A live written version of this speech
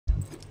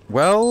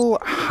Well,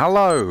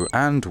 hello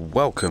and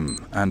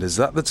welcome. And is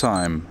that the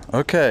time?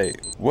 Okay,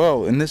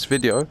 well, in this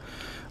video,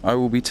 I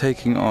will be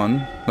taking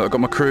on... Look, I've got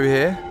my crew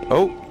here.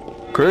 Oh,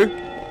 crew?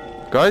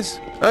 Guys?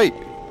 Hey!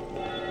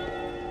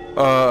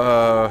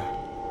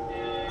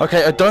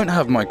 Okay, I don't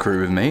have my crew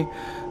with me.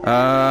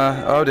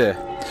 Oh dear.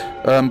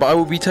 But I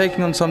will be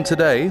taking on some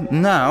today.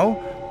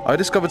 Now, I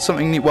discovered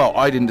something new. Well,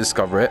 I didn't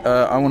discover it.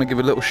 I want to give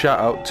a little shout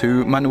out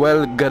to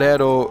Manuel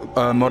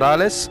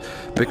Guerro-Morales,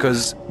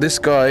 because this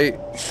guy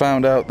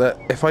found out that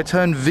if I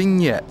turn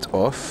vignette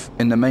off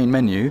in the main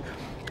menu,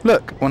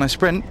 look, when I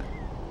sprint,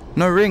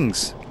 no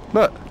rings.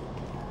 Look.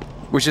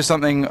 Which is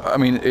something, I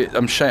mean,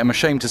 I'm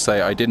ashamed to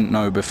say I didn't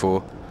know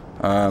before.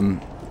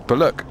 But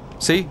look,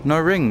 see, no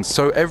rings.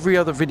 So every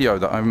other video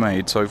that I've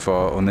made so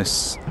far on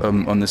this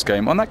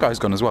game, that guy's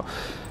gone as well.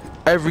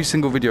 Every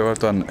single video I've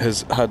done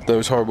has had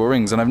those horrible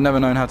rings, and I've never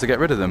known how to get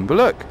rid of them. But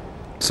look,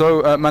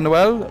 so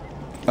Manuel,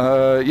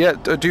 yeah,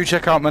 do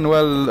check out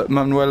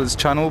Manuel's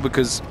channel,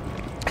 because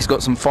he's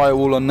got some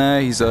firewall on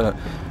there. He's a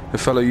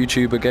fellow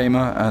YouTuber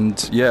gamer,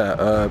 and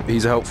yeah,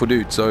 he's a helpful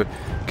dude. So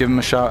give him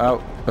a shout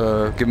out,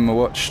 give him a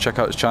watch, check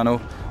out his channel.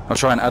 I'll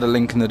try and add a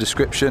link in the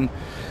description.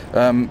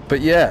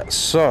 But yeah,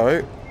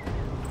 so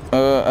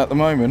at the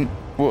moment,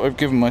 what I've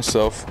given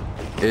myself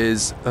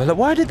is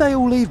why did they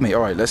all leave me?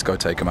 All right, let's go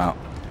take them out.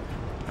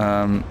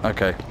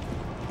 Okay.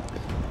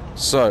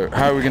 So,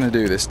 how are we going to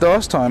do this?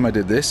 Last time I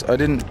did this, I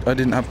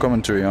didn't have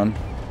commentary on,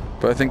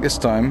 but I think this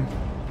time,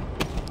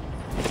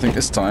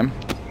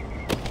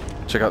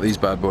 check out these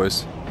bad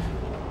boys.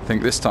 I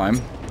think this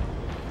time,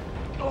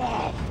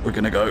 we're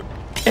going to go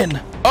in.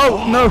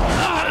 Oh, no!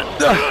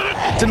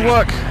 Didn't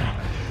work!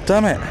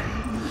 Damn it!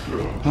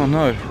 Oh,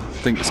 no. I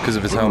think it's because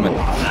of his helmet.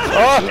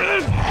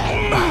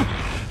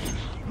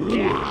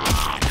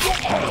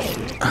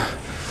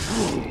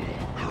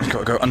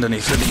 Gotta go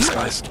underneath for these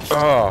guys.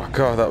 Oh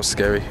god, that was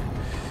scary.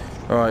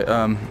 Alright,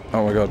 oh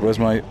my god, where's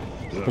my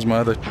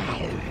other...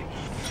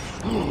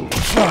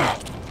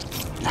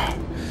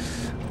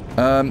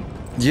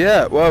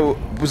 yeah, well,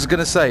 was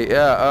gonna say,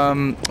 yeah,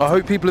 I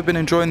hope people have been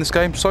enjoying this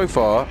game so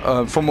far,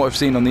 from what I've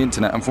seen on the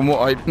internet and from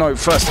what I know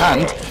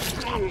firsthand.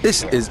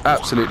 This is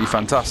absolutely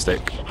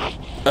fantastic.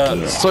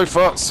 So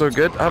far, so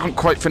good. I haven't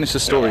quite finished the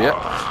story yet.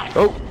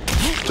 Oh,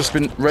 just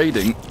been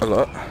raiding a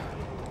lot,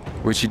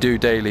 which you do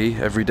daily,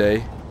 every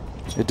day.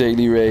 A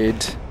daily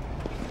raid.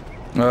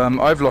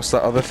 I've lost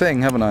that other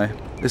thing, haven't I?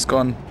 It's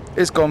gone.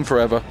 It's gone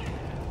forever.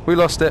 We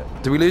lost it.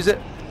 Did we lose it?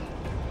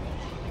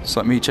 It's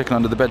like me checking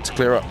under the bed to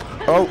clear up.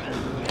 Oh!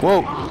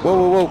 Whoa!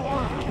 Whoa! Whoa! Whoa!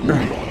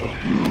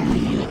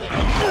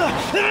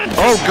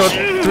 Oh god!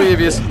 3 of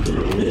yous.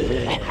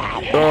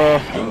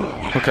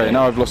 Okay,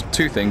 now I've lost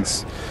 2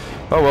 things.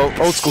 Oh well,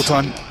 old school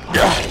time.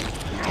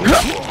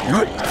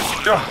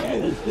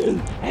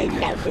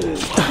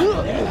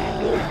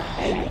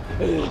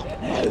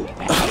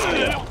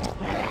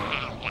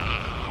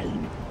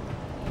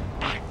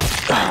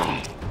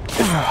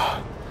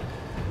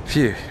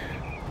 Phew.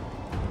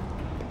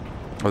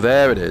 Oh,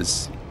 there it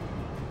is.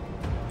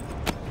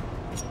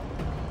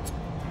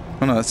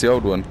 Oh no, that's the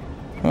old one.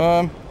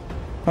 Oh,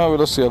 we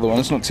lost the other one.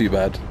 It's not too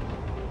bad.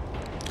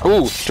 Oh, do you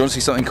want to see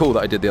something cool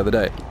that I did the other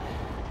day?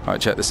 Alright,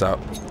 check this out.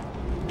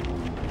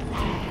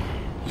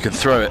 You can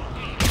throw it.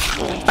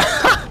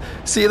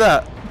 See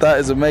that? That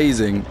is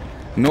amazing.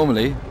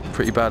 Normally,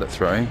 pretty bad at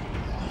throwing.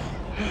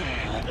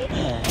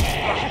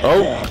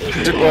 Oh,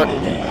 didn't work.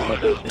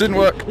 Didn't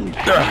work.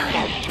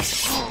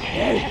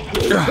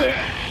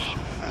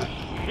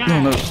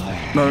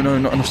 No,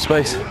 not enough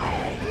space.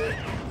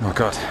 Oh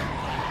god.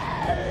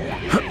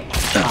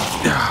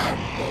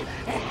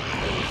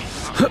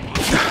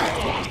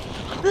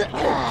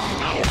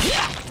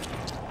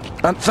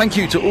 And thank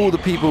you to all the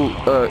people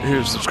who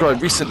have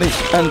subscribed recently,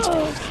 and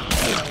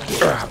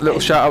a little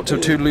shout out to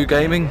Toodaloo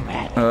Gaming.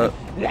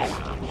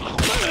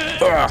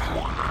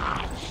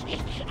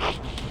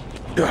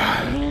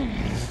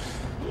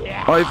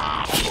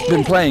 I've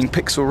been playing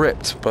Pixel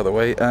Ripped, by the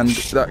way, and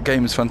that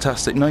game is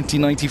fantastic.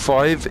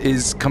 1995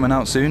 is coming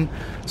out soon,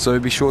 so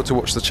be sure to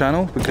watch the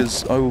channel,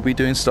 because I will be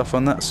doing stuff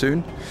on that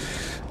soon.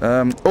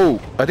 Oh,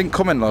 I didn't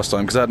comment last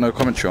time because I had no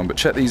commentary on, but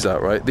check these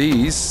out, right?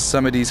 These,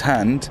 somebody's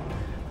hand...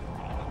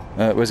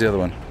 where's the other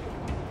one?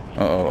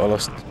 Uh-oh, I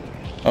lost...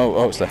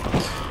 Oh, it's there.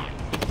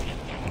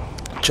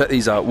 Check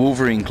these out.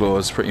 Wolverine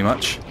claws, pretty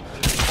much.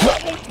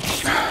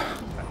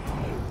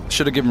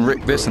 Should have given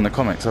Rick this in the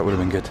comics. That would have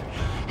been good.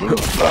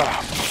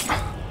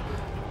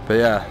 But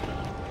yeah.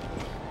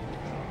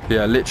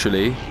 Yeah,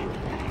 literally.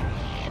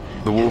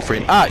 The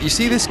Wolverine. Ah, you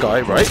see this guy,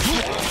 right?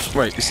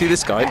 Wait, you see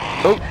this guy?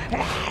 Oh!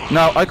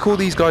 Now, I call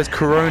these guys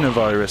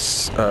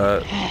coronavirus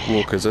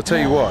walkers. I'll tell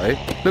you why.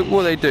 Look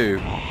what they do.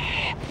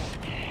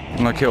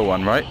 And I kill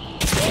one, right?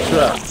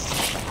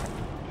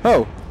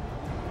 Oh.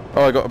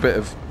 Oh, I got a bit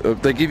of...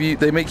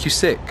 they make you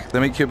sick. They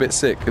make you a bit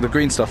sick. The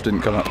green stuff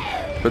didn't come up.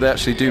 But they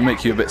actually do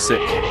make you a bit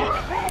sick.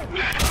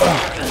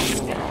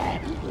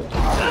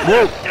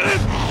 Whoa!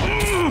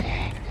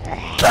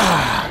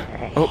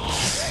 Oh.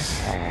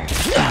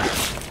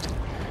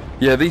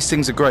 Yeah, these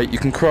things are great. You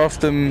can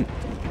craft them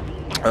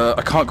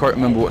I can't quite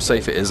remember what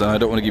safe it is, and I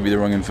don't want to give you the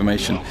wrong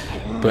information.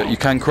 But you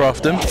can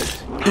craft them.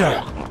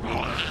 Yeah.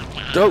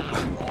 Dope.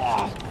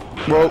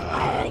 Whoa.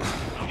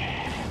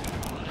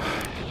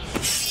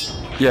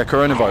 Yeah,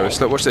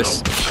 coronavirus. Look, watch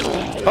this.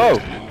 Oh!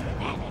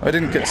 I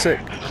didn't get sick.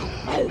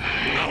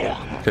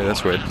 Okay,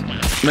 that's weird.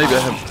 Maybe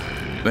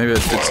I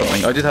did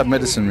something. I did have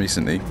medicine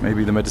recently.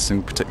 Maybe the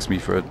medicine protects me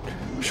for a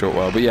short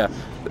while. But yeah,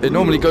 it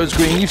normally goes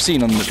green. You've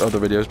seen on the other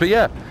videos. But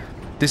yeah,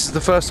 this is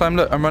the first time,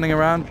 look, I'm running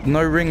around.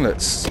 No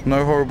ringlets.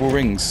 No horrible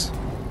rings.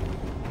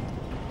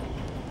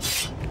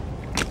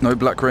 No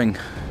black ring.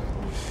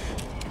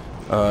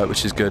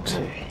 Which is good.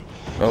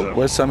 Oh,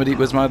 where's Samedy?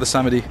 Where's my other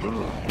Samedy?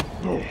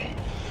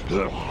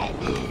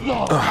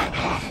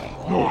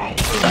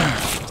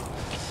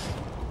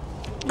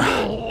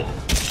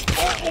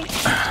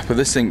 But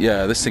this thing,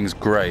 yeah, this thing's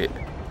great.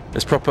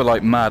 It's proper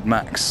like Mad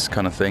Max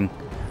kind of thing.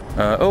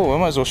 Oh, I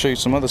might as well show you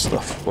some other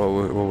stuff while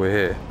we're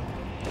here.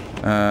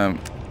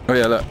 Oh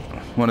yeah, look,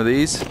 one of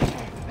these.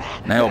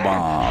 Nail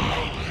bomb.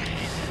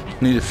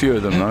 Need a few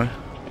of them though.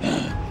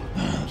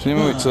 So let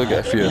me wait till I get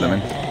a few of them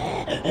in.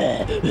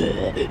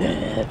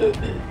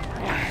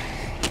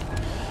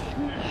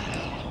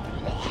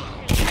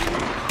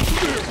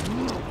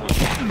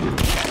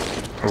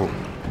 Oh,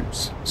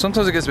 oops.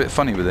 Sometimes it gets a bit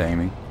funny with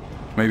aiming.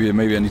 Maybe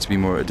I need to be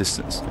more at a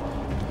distance.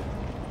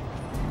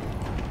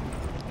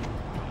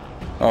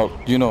 Oh,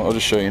 you know what, I'll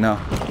just show you now.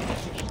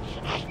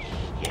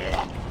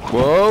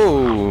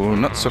 Whoa,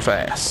 not so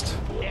fast.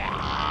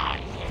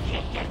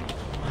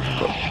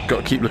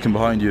 Got to keep looking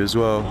behind you as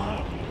well.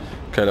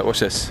 Okay, look, watch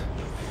this.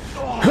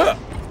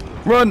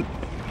 Run!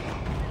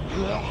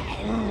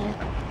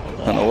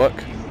 That not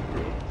work?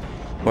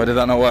 Why did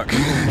that not work?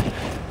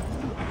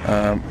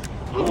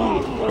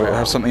 Wait, I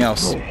have something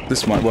else.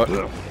 This might work.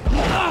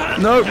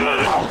 No!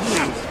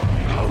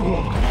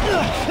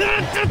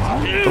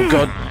 Oh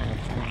god.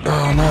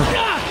 Oh no.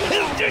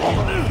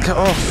 Get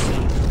off.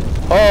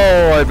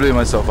 Oh, I blew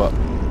myself up.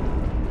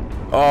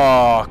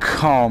 Oh,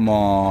 come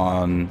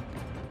on.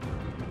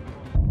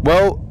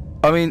 Well,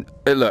 I mean,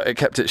 look, it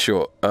kept it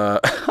short.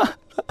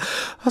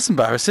 That's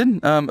embarrassing.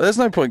 There's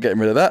no point getting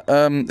rid of that.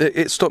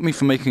 It stopped me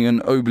from making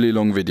an overly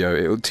long video.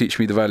 It will teach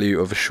me the value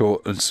of a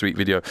short and sweet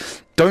video.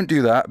 Don't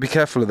do that. Be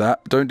careful of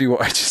that. Don't do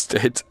what I just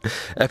did.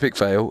 Epic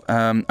fail.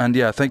 And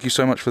yeah, thank you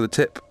so much for the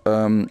tip.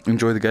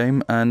 Enjoy the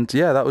game. And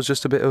yeah, that was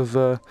just a bit of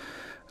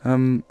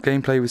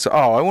gameplay with...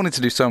 Oh, I wanted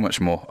to do so much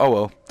more. Oh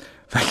well.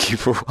 Thank you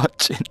for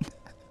watching.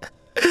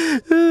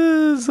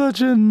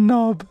 Such a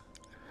knob.